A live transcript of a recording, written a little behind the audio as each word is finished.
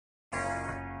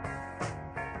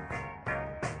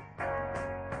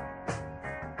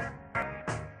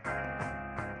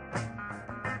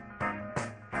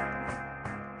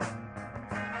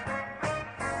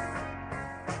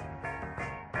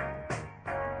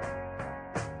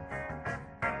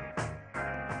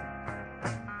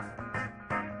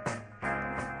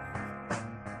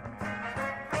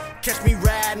Catch me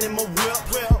riding in my whip,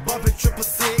 bumping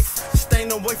 666.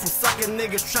 Staying away from sucking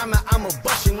niggas, try me, I'm a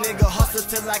bushin' nigga. Hustle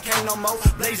till I can't no more.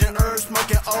 Blazing herbs,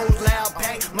 smoking O's, loud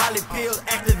pack, Molly pills,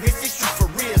 activists, this shit for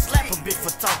real. Slap a bitch for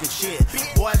talking shit.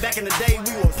 Boy, back in the day,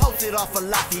 we were posted off of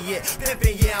Lafayette.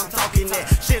 Pimpin', yeah, I'm talking that.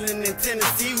 Chillin' in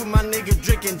Tennessee with my niggas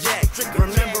drinking Jack.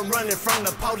 Remember running from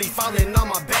the police, falling on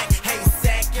my back. Hey,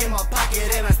 sack in my pocket,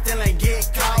 and I still ain't get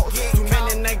caught. Too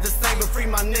many niggas the same, but free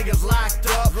my niggas locked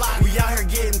up. We out here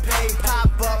getting paid, pop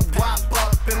up, guap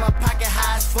up. In my pocket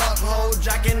high as fuck, whole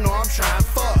jockey know I'm trying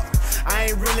fuck. I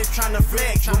ain't really trying to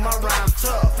flex, but my rhymes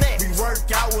tough. We work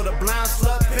out with a blind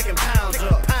slut, picking pounds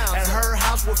up. At her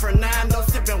house with Fernando,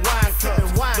 sipping wine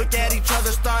cup. Look at each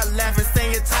other, start laughing,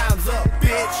 saying time's up,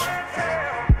 bitch.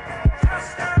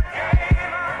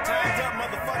 Time's up,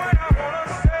 motherfucker.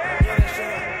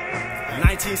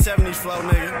 1970s flow,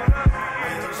 nigga.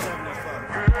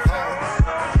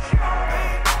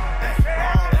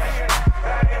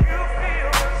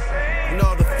 You know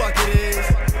what the fuck it is?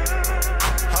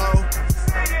 Ho,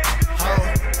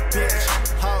 bitch,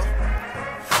 ho.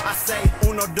 I say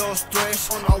uno, dos, tres.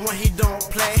 On one he don't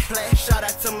play. Shout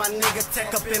out to my nigga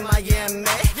Tech up in Miami.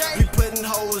 We putting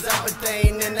hoes out, but they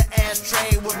ain't in the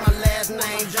ashtray. With my last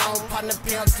name, John, partner,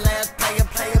 pimp, slash, player,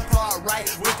 play a part right.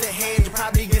 With the head, you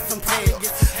probably get some tails.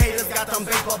 Haters got them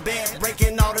baseball bats,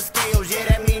 breaking all the scales. Yeah,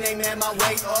 that mean they mad my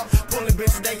way up. Pulling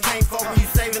bitches they can't fuck. We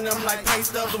saving them like pay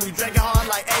stubs, and we drinking hard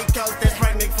like A-Coast. That's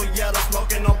right, mix for yellow,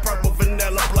 smoking on purple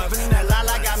vanilla blunt. That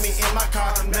Lala got me in my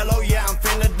car. Mellow, yeah, I'm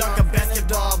finna dunk a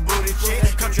basketball booty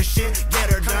chick. Country shit, get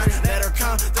her done, let her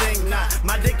come, think not.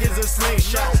 My dick is a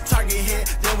slingshot, target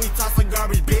hit, then we toss a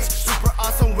garbage bitch. Super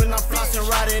awesome when I'm flossing,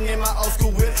 riding in my old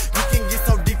school whip. You can get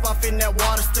so deep off in that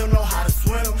water, still know how to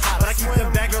swim. But I keep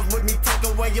them baggers with me, take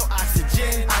away your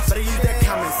oxygen. Better use that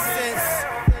common sense.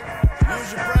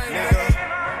 Use your brain, nigga.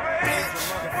 Bitch.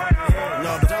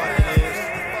 No, the fuck it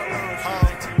is.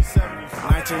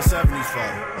 1970s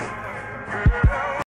fuck.